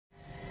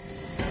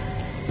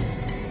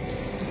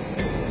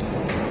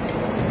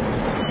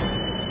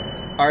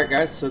Alright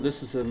guys, so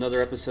this is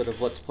another episode of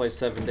Let's Play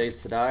 7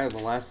 Days to Die. In the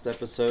last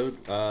episode,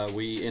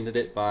 we ended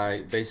it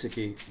by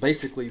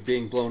basically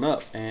being blown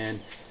up,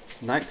 and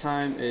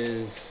nighttime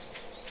is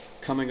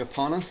coming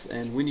upon us,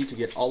 and we need to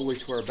get all the way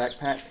to our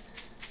backpack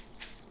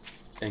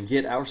and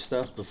get our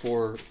stuff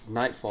before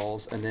night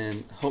falls, and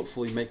then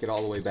hopefully make it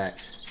all the way back.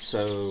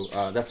 So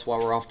that's why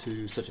we're off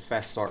to such a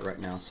fast start right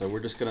now. So we're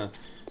just going to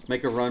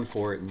make a run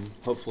for it, and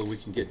hopefully we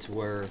can get to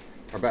where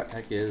our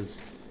backpack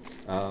is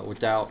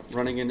without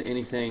running into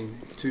anything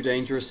too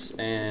dangerous,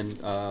 and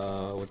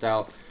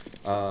without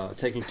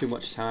taking too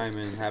much time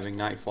and having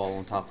nightfall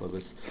on top of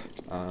us.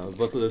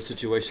 Both of those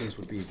situations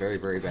would be very,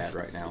 very bad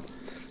right now.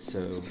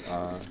 So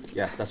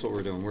yeah, that's what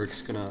we're doing. We're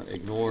just gonna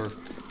ignore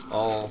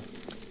all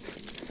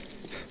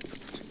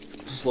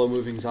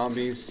slow-moving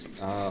zombies.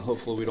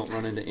 Hopefully we don't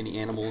run into any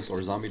animals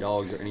or zombie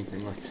dogs or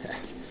anything like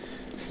that.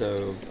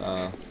 So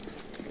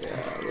yeah,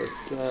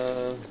 let's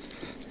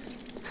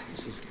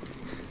just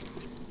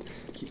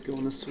keep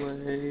going this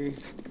way.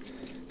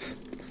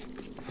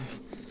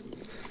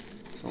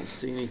 Don't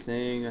see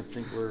anything. I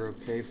think we're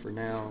okay for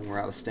now. We're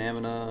out of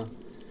stamina.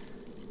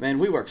 Man,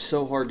 we worked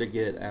so hard to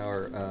get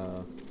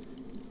our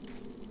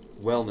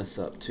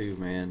wellness up too,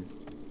 man.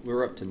 We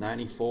were up to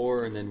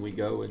 94, and then we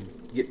go and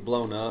get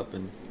blown up,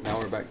 and now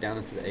we're back down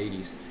into the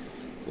 80s.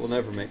 We'll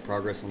never make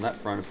progress on that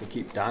front if we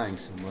keep dying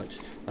so much.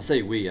 I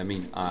say we, I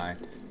mean I.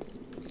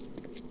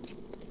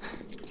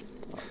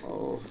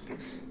 Uh-oh.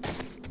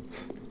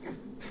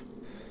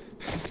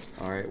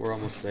 Alright, we're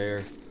almost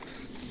there.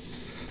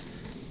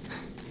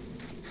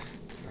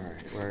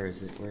 Alright, where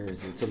is it? Where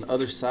is it? It's on the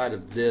other side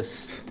of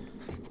this.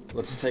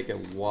 Let's take a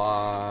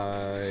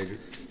wide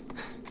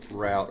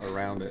route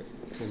around it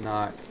to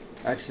not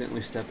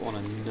accidentally step on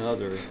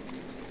another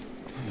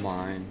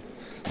mine.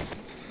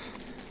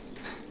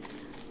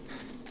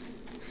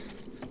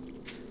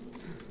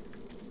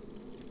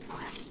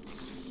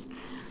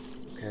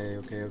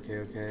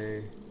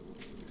 Okay.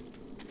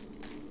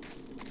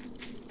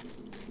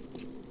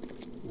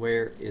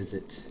 Where is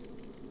it?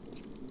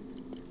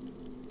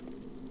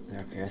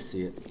 Okay, I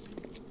see it.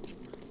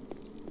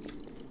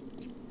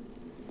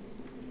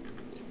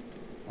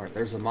 Alright,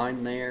 there's a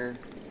mine there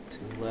to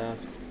the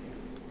left.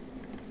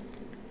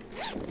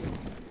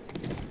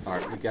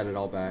 Alright, we got it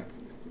all back.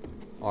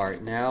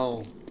 Alright,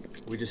 now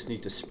we just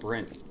need to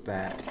sprint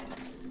back.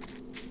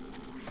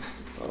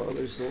 Oh,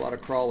 there's a lot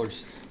of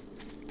crawlers.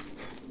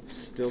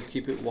 Still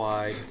keep it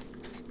wide.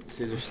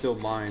 See, there's still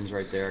mines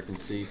right there, I can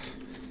see.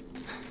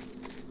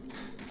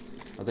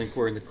 I think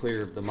we're in the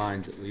clear of the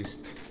mines at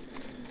least.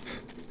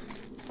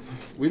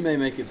 We may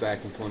make it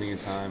back in plenty of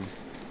time,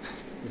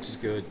 which is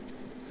good.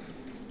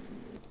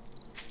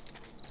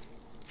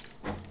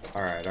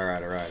 Alright.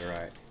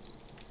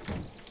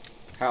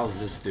 How's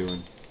this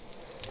doing?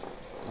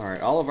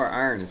 Alright, all of our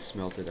iron is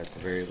smelted at the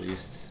very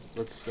least.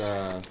 Let's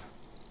go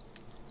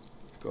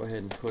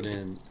ahead and put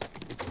in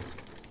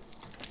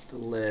the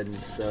lead and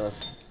stuff.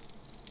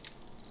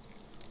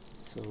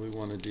 So we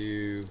want to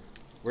do,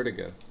 where to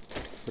go?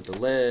 Put the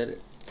lead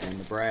and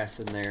the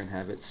brass in there and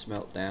have it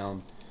smelt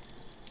down.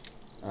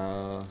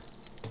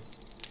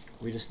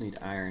 We just need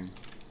iron.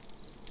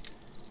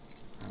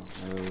 I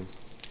don't know.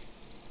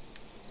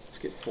 Let's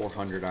get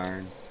 400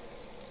 iron.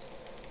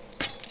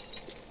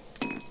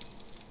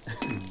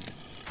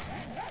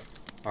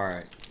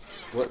 Alright.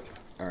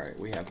 Alright,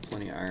 we have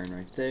plenty of iron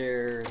right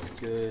there. It's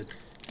good.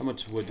 How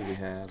much wood do we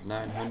have?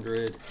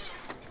 900.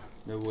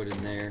 No wood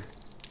in there.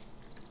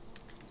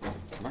 Am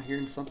I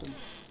hearing something?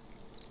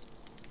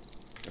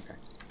 Okay.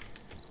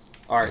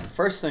 Alright, the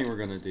first thing we're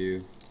going to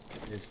do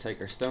is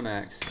take our stone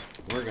axe.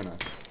 We're going to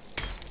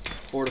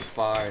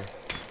fortify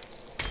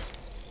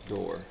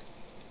door.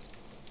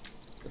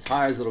 As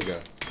high as it'll go.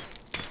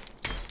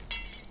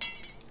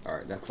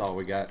 Alright, that's all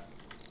we got.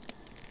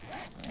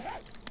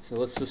 So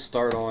let's just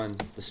start on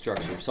the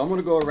structure. So I'm going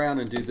to go around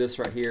and do this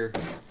right here.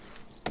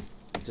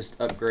 Just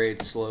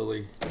upgrade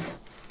slowly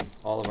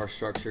all of our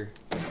structure.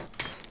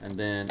 And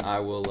then I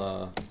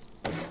will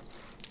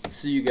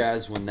see you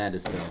guys when that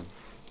is done.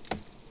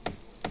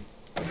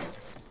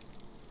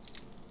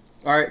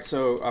 Alright,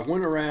 so I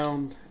went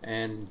around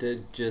and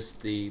did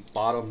just the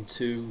bottom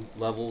 2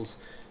 levels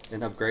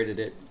and upgraded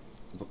it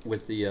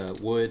with the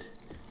wood.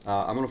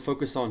 I'm going to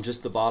focus on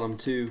just the bottom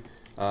 2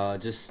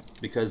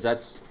 just because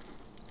that's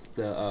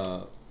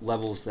the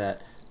levels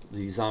that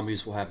the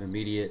zombies will have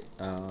immediate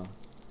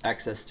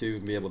access to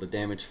and be able to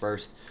damage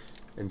first.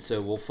 And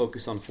so we'll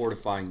focus on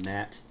fortifying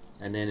that,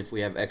 and then if we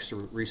have extra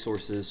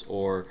resources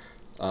or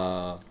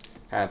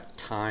have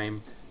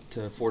time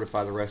to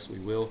fortify the rest, we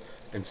will.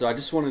 And so I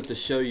just wanted to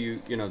show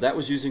you, that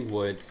was using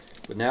wood,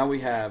 but now we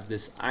have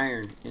this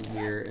iron in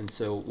here, and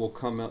so we'll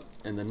come up,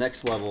 and the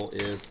next level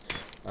is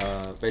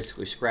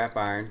basically scrap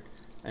iron,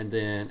 and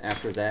then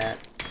after that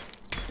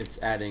it's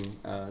adding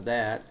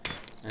that,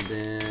 and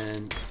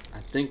then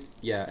I think,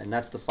 yeah, and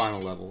that's the final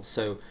level.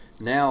 So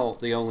now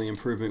the only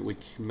improvement we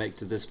can make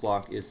to this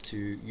block is to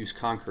use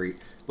concrete,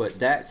 but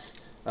that's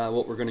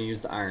what we're going to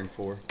use the iron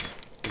for.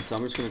 And so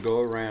I'm just going to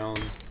go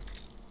around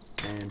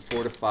and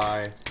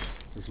fortify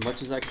as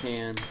much as I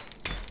can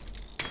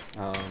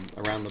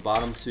around the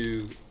bottom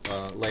two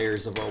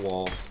layers of our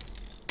wall.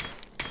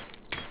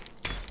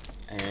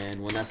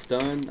 And when that's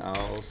done,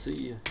 I'll see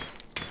you.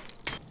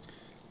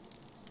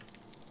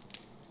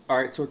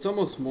 Alright, so it's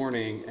almost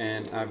morning,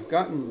 and I've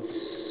gotten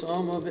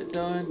some of it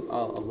done.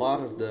 A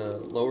lot of the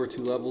lower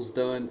two levels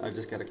done. I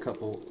just got a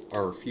couple,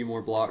 or a few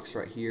more blocks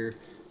right here.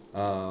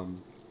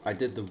 I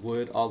did the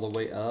wood all the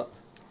way up.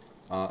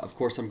 Of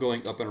course, I'm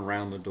going up and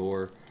around the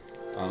door.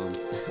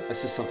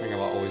 That's just something I've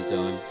always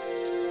done.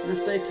 And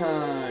it's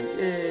daytime!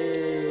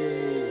 Yay!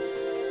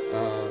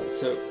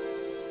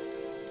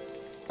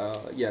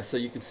 Yeah, so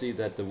you can see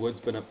that the wood's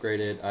been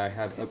upgraded. I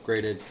have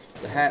upgraded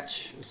the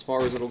hatch as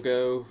far as it'll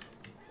go.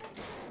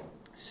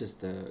 It's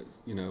just,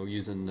 you know,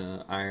 using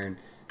the iron.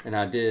 And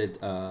I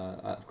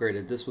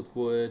upgraded this with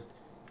wood.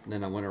 And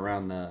then I went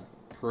around the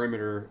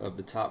perimeter of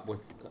the top with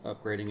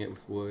upgrading it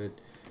with wood.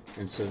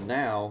 And so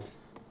now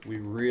we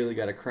really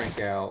got to crank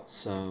out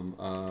some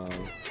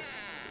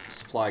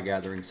supply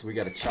gathering. So we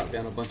got to chop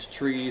down a bunch of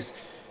trees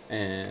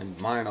and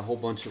mine a whole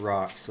bunch of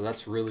rocks. So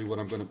that's really what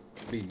I'm going to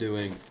be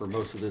doing for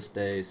most of this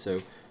day.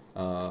 So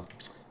I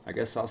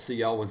guess I'll see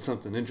y'all when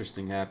something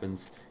interesting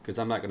happens, because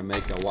I'm not going to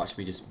make y'all watch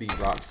me just beat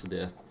rocks to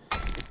death.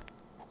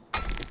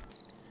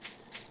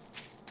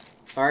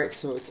 Alright,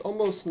 so it's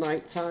almost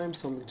nighttime,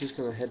 so I'm just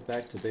going to head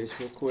back to base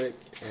real quick,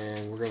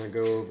 and we're going to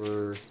go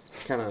over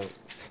kind of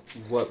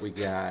what we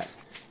got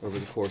over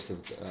the course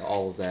of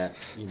all of that,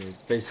 you know,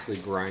 basically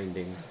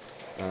grinding.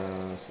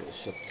 So let's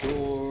shut the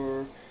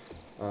door.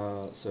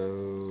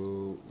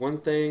 So one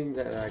thing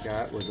that I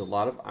got was a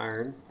lot of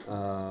iron,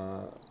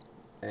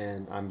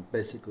 and I'm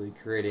basically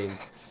creating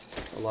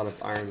a lot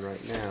of iron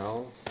right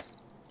now.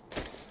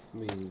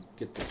 Let me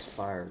get this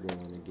fire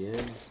going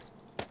again.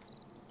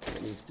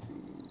 It needs to be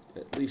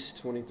at least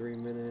 23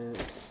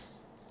 minutes.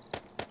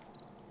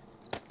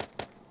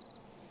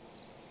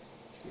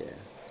 Yeah.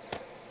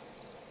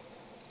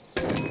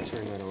 So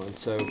turn that on.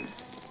 So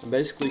I'm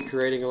basically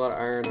creating a lot of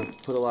iron.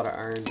 I've put a lot of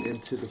iron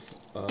into the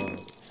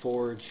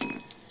forge.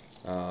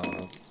 Got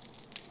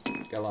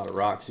a lot of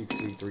rocks. You can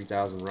see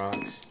 3,000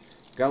 rocks.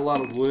 Got a lot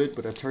of wood,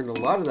 but I turned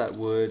a lot of that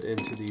wood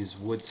into these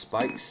wood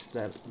spikes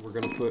that we're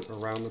going to put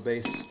around the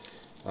base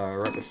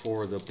right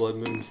before the blood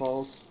moon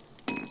falls.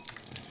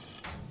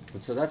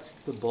 And so that's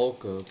the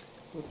bulk of...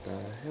 What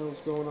the hell is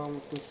going on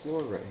with the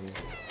floor right here?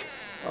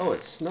 Oh,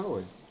 it's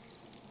snowing.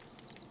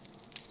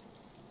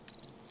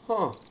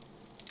 Huh.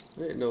 I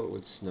didn't know it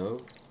would snow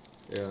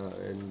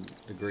in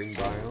the green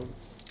biome.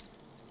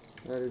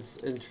 That is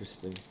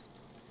interesting.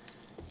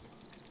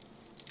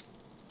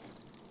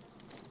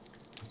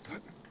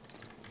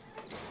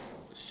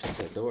 Shut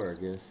that door,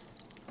 I guess.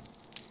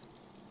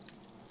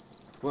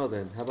 Well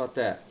then, how about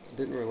that?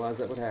 Didn't realize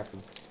that would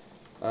happen.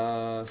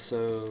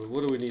 So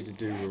what do we need to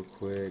do real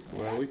quick?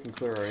 Well, we can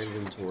clear our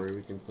inventory.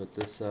 We can put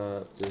this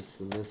up, this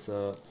and this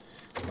up.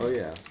 Oh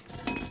yeah.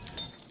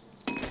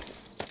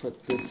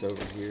 Put this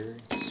over here.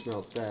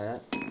 Smelt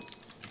that.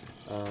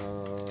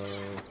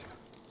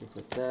 We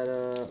put that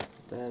up,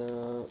 put that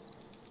up.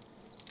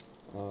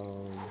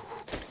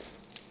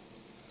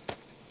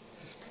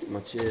 That's pretty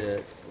much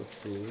it. Let's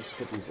see, let's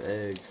put these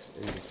eggs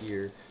into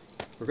here.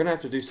 We're gonna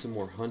have to do some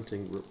more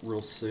hunting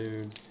real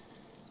soon,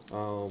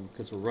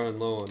 because we're running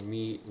low on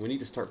meat. We need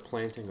to start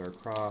planting our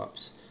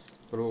crops,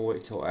 but I'm gonna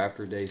wait till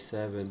after day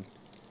 7.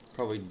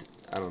 Probably,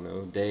 I don't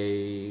know,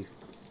 day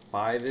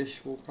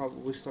 5-ish we'll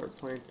probably start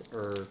planting,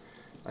 or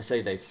I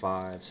say day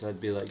 5, so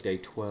that'd be like day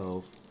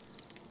 12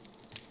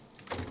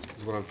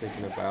 is what I'm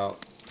thinking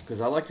about.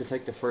 Because I like to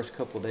take the first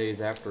couple days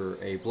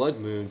after a blood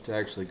moon to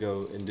actually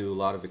go and do a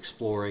lot of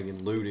exploring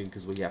and looting,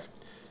 because we have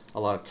a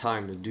lot of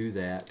time to do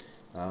that.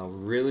 We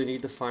really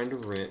need to find a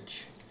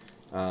wrench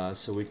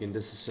so we can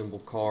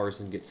disassemble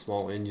cars and get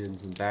small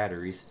engines and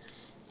batteries,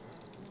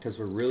 because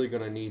we're really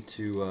going to need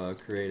to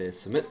create a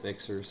cement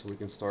mixer so we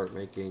can start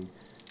making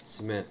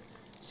cement.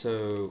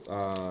 So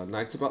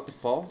night's about to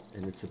fall,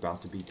 and it's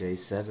about to be day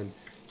 7.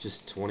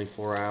 Just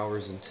 24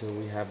 hours until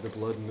we have the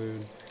blood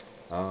moon.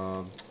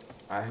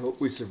 I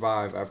hope we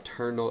survive. I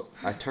turned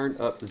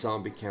up the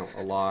zombie count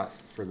a lot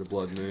for the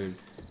blood moon.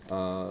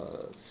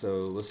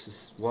 So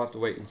we'll have to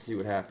wait and see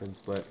what happens.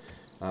 But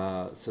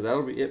so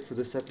that'll be it for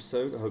this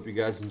episode. I hope you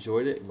guys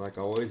enjoyed it. And like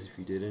always, if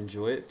you did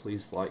enjoy it,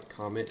 please like,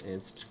 comment,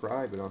 and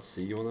subscribe. And I'll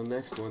see you on the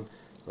next one.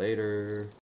 Later.